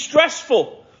to be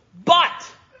stressful.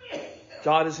 But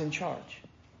God is in charge.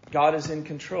 God is in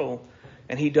control.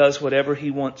 And He does whatever He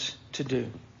wants to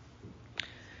do.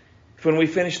 If when we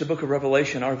finish the book of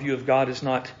Revelation, our view of God is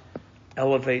not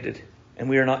elevated, and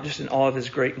we are not just in awe of His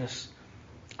greatness,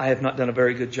 I have not done a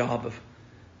very good job of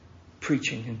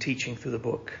preaching and teaching through the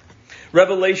book.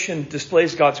 Revelation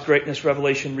displays God's greatness.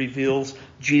 Revelation reveals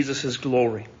Jesus'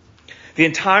 glory. The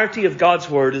entirety of God's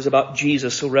Word is about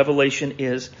Jesus, so Revelation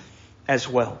is as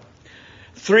well.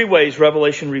 3 ways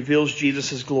Revelation reveals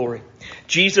Jesus' glory.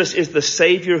 Jesus is the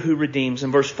Savior who redeems.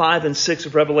 In verse 5 and 6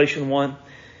 of Revelation 1, it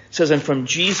says, "And from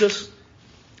Jesus,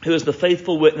 who is the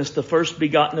faithful witness, the first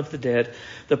begotten of the dead,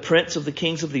 the Prince of the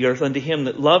kings of the earth, unto Him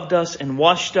that loved us and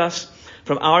washed us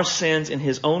from our sins in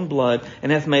His own blood,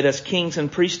 and hath made us kings and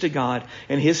priests to God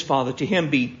and His Father. To Him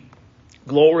be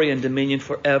glory and dominion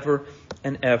forever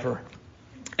and ever.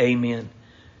 Amen."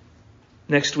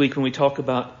 Next week when we talk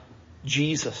about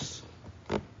Jesus,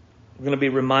 we're going to be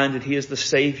reminded He is the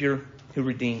Savior who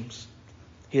redeems.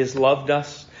 He has loved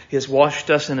us. He has washed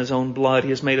us in His own blood. He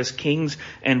has made us kings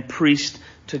and priests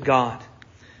to God.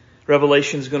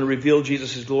 Revelation is going to reveal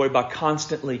Jesus' glory by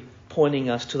constantly pointing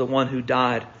us to the one who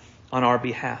died on our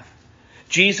behalf.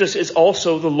 Jesus is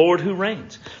also the Lord who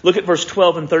reigns. Look at verse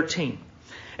 12 and 13.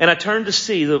 "And I turned to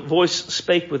see, the voice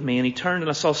spake with me, and He turned, and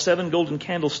I saw 7 golden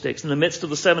candlesticks. In the midst of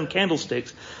the 7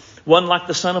 candlesticks, one like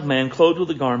the Son of Man, clothed with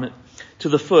a garment to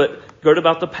the foot, girt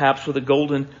about the paps with a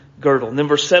golden girdle." And then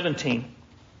verse 17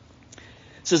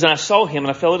 says, "And I saw Him,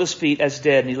 and I fell at His feet as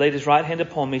dead. And He laid His right hand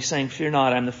upon me, saying, Fear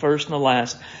not, I am the first and the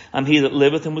last. I am He that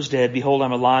liveth and was dead. Behold, I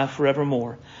am alive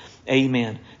forevermore.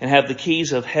 Amen. And have the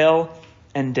keys of hell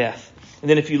and death." And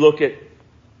then if you look at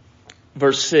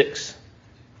verse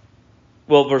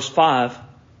 5,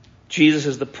 Jesus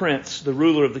is the Prince, the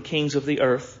ruler of the kings of the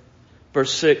earth.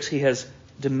 Verse 6, He has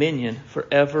dominion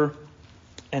forever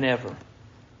and ever.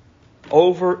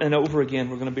 Over and over again,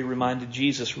 we're going to be reminded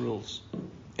Jesus rules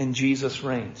and Jesus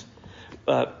reigns.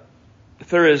 If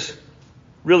there is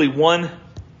really one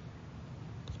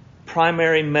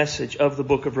primary message of the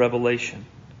book of Revelation,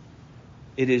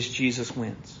 it is Jesus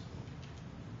wins.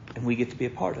 And we get to be a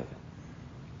part of it.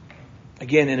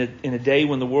 Again, in a day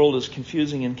when the world is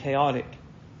confusing and chaotic,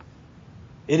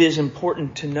 it is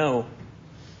important to know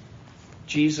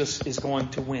Jesus is going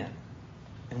to win,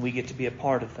 and we get to be a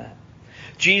part of that.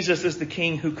 Jesus is the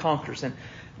King who conquers. And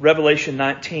Revelation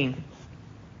 19,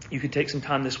 you can take some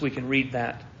time this week and read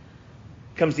that.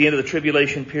 Comes the end of the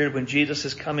tribulation period when Jesus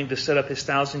is coming to set up his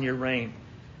 1,000-year reign.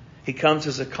 He comes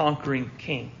as a conquering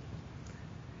king.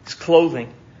 His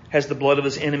clothing has the blood of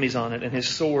his enemies on it, and his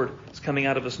sword is coming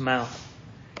out of his mouth.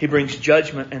 He brings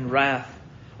judgment and wrath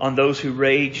on those who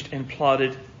raged and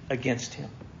plotted against him.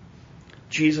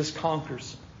 Jesus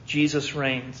conquers. Jesus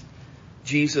reigns.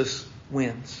 Jesus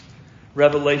wins.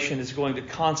 Revelation is going to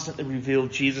constantly reveal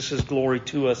Jesus' glory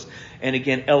to us and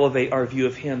again elevate our view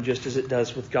of him just as it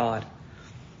does with God.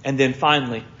 And then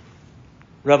finally,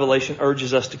 Revelation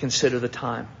urges us to consider the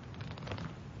time.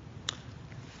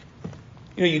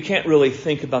 You can't really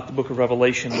think about the book of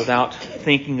Revelation without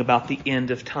thinking about the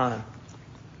end of time.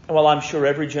 And while I'm sure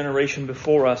every generation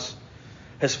before us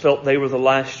has felt they were the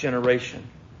last generation,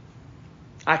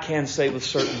 I can say with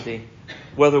certainty,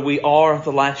 whether we are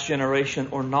the last generation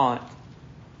or not,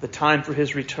 the time for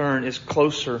his return is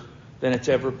closer than it's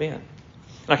ever been.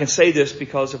 And I can say this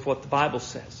because of what the Bible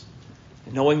says.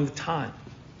 And knowing the time,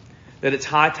 that it's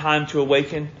high time to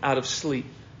awaken out of sleep.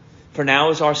 For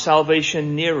now is our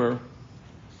salvation nearer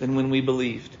than when we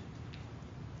believed.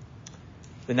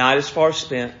 The night is far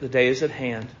spent, the day is at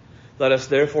hand. Let us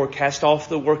therefore cast off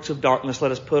the works of darkness.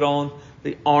 Let us put on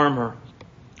the armor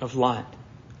of light.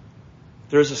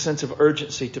 There is a sense of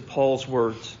urgency to Paul's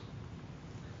words.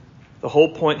 The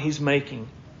whole point he's making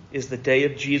is the day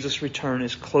of Jesus' return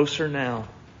is closer now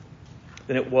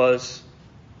than it was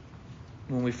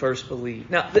when we first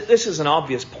believed. Now, this is an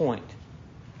obvious point,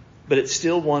 but it's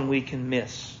still one we can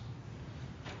miss.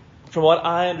 From what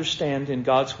I understand in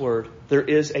God's Word, there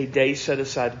is a day set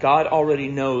aside. God already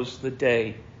knows the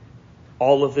day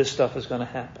all of this stuff is going to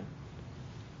happen.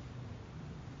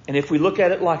 And if we look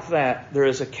at it like that, there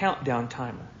is a countdown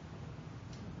timer.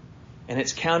 And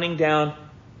it's counting down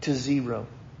to 0.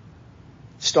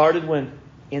 It started when,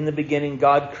 in the beginning,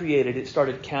 God created. It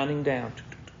started counting down.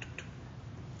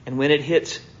 And when it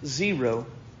hits 0,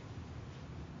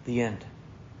 the end.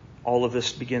 All of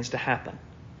this begins to happen.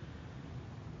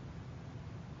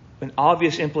 An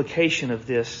obvious implication of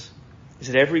this is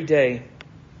that every day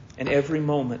and every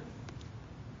moment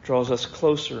draws us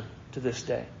closer to this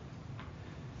day.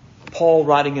 Paul,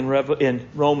 writing in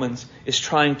Romans, is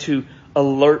trying to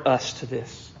alert us to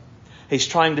this. He's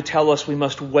trying to tell us we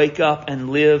must wake up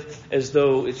and live as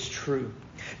though it's true.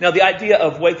 Now, the idea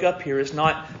of wake up here is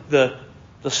not the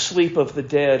sleep of the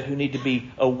dead who need to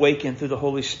be awakened through the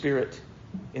Holy Spirit.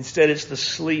 Instead, it's the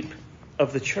sleep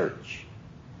of the church,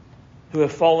 who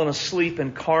have fallen asleep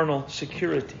in carnal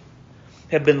security,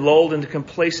 have been lulled into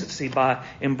complacency by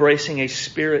embracing a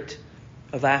spirit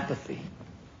of apathy.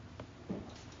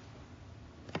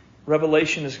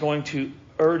 Revelation is going to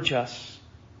urge us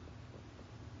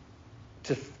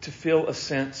to feel a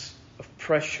sense of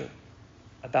pressure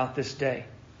about this day.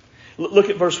 Look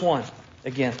at verse 1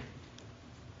 again.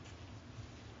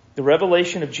 The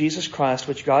revelation of Jesus Christ,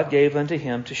 which God gave unto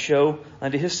him to show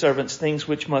unto his servants things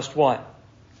which must what?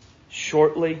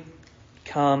 Shortly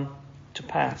come to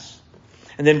pass.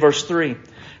 And then verse 3.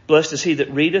 Blessed is he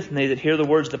that readeth, and they that hear the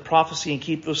words of the prophecy, and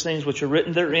keep those things which are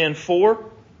written therein, for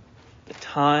the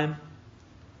time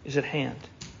is at hand.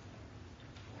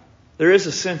 There is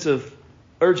a sense of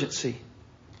urgency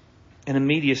and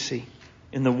immediacy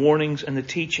in the warnings and the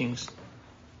teachings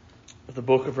of the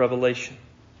book of Revelation.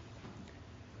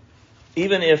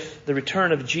 Even if the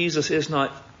return of Jesus is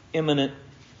not imminent,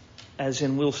 as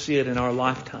in we'll see it in our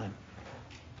lifetime,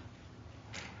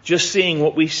 just seeing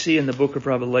what we see in the book of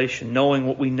Revelation, knowing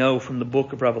what we know from the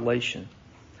book of Revelation,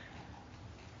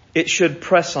 it should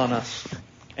press on us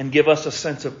and give us a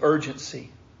sense of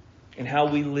urgency in how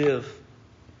we live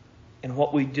and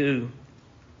what we do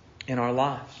in our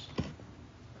lives.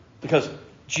 Because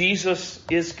Jesus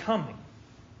is coming,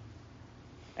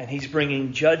 and he's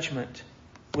bringing judgment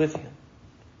with him.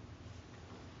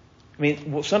 I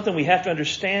mean, something we have to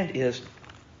understand is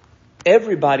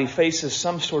everybody faces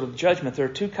some sort of judgment. There are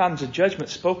two kinds of judgment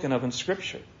spoken of in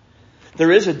Scripture.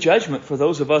 There is a judgment for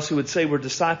those of us who would say we're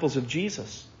disciples of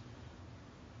Jesus.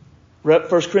 1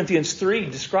 Corinthians 3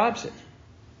 describes it.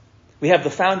 We have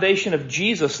the foundation of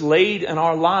Jesus laid in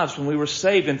our lives when we were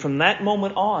saved. And from that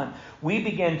moment on, we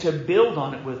began to build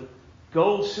on it with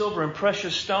gold, silver, and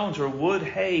precious stones, or wood,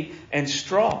 hay, and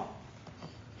straw.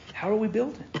 How are we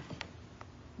building?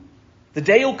 The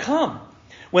day will come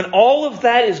when all of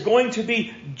that is going to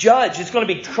be judged. It's going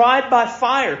to be tried by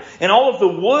fire. And all of the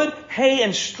wood, hay,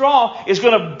 and straw is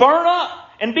going to burn up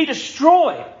and be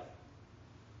destroyed.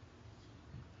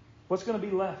 What's going to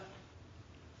be left?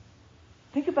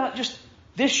 Think about just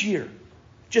this year.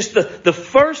 Just the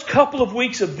first couple of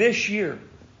weeks of this year.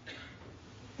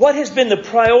 What has been the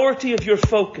priority of your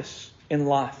focus in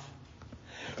life?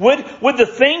 Would the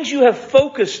things you have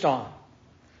focused on,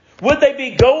 would they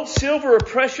be gold, silver, or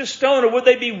precious stone, or would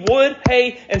they be wood,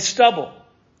 hay, and stubble?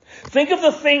 Think of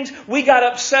the things we got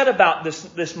upset about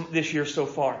this year so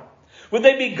far. Would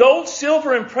they be gold,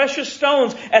 silver, and precious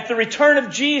stones at the return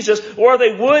of Jesus, or are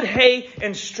they wood, hay,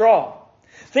 and straw?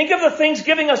 Think of the things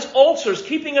giving us ulcers,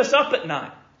 keeping us up at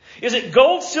night. Is it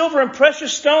gold, silver, and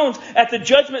precious stones at the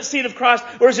judgment seat of Christ,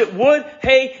 or is it wood,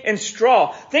 hay, and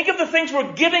straw? Think of the things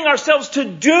we're giving ourselves to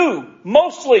do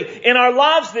mostly in our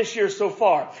lives this year so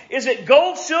far. Is it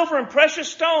gold, silver, and precious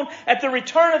stone at the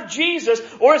return of Jesus,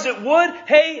 or is it wood,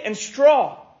 hay, and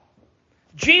straw?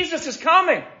 Jesus is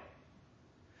coming.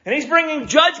 And He's bringing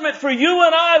judgment for you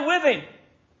and I with Him.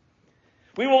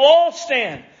 We will all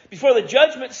stand before the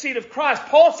judgment seat of Christ.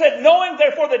 Paul said, knowing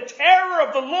therefore the terror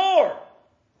of the Lord.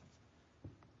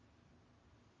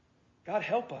 God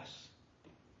help us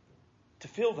to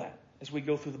feel that as we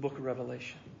go through the book of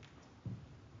Revelation.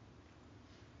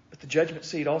 But the judgment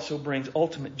seat also brings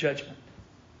ultimate judgment.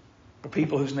 For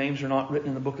people whose names are not written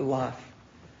in the book of life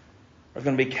are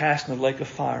going to be cast in the lake of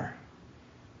fire.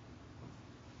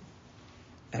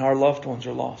 And our loved ones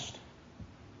are lost.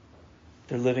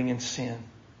 They're living in sin.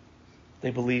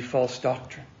 They believe false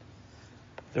doctrine.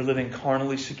 They're living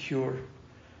carnally secure.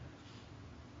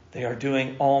 They are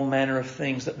doing all manner of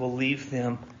things that will leave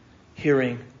them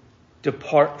hearing,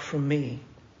 "Depart from me,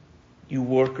 you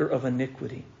worker of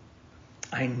iniquity.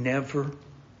 I never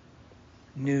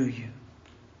knew you."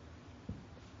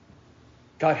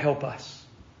 God help us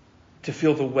to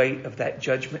feel the weight of that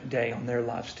judgment day on their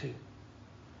lives too.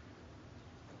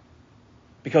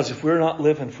 Because if we're not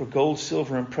living for gold,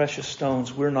 silver, and precious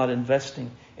stones, we're not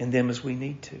investing in them as we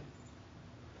need to.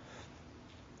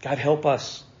 God help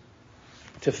us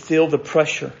to feel the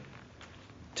pressure,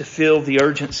 to feel the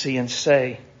urgency and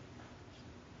say,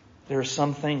 there are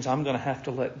some things I'm going to have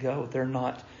to let go. They're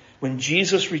not. When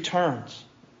Jesus returns,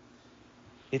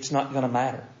 it's not going to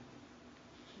matter.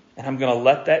 And I'm going to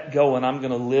let that go, and I'm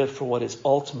going to live for what is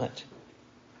ultimate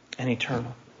and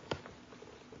eternal.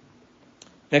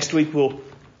 Next week we'll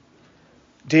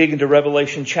dig into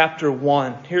Revelation chapter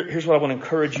 1. Here's what I want to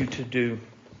encourage you to do.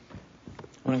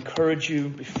 I want to encourage you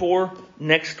before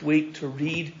next week to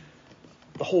read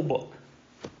the whole book.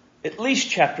 At least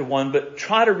chapter 1, but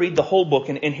try to read the whole book.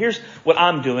 And here's what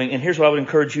I'm doing, and here's what I would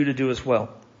encourage you to do as well.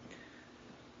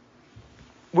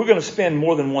 We're going to spend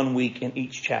more than 1 week in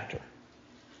each chapter.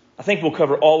 I think we'll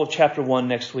cover all of chapter 1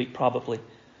 next week probably.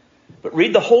 But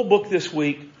read the whole book this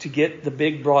week to get the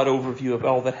big broad overview of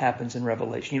all that happens in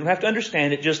Revelation. You don't have to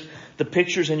understand it, just the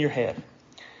pictures in your head.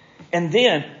 And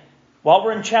then, while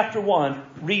we're in chapter 1,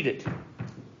 read it.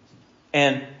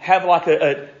 And have like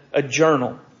a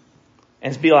journal.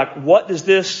 And be like, what does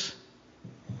this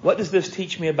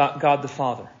teach me about God the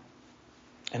Father?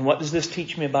 And what does this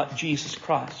teach me about Jesus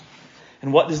Christ?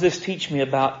 And what does this teach me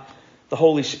about the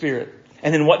Holy Spirit?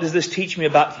 And then what does this teach me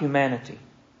about humanity?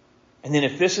 And then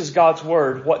if this is God's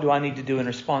Word, what do I need to do in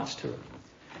response to it?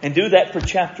 And do that for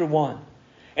chapter 1.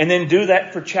 And then do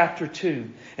that for chapter 2.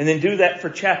 And then do that for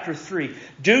chapter 3.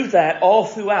 Do that all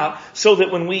throughout so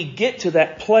that when we get to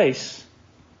that place,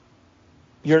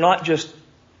 you're not just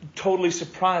totally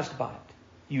surprised by it.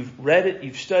 You've read it,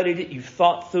 you've studied it, you've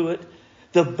thought through it.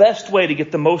 The best way to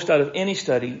get the most out of any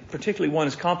study, particularly one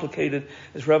as complicated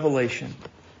as Revelation,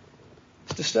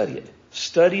 is to study it.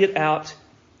 Study it out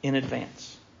in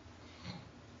advance.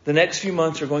 The next few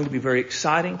months are going to be very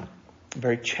exciting,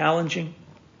 very challenging.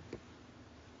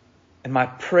 And my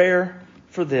prayer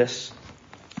for this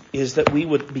is that we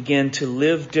would begin to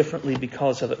live differently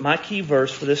because of it. My key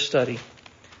verse for this study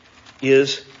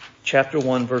is chapter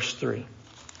 1, verse 3.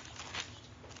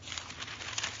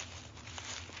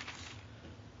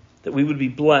 That we would be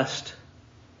blessed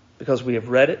because we have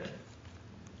read it.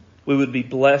 We would be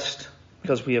blessed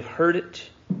because we have heard it.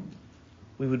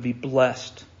 We would be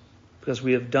blessed because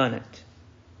we have done it.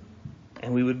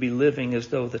 And we would be living as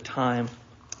though the time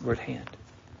were at hand.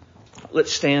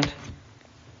 Let's stand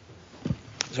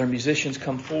as our musicians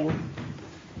come forward.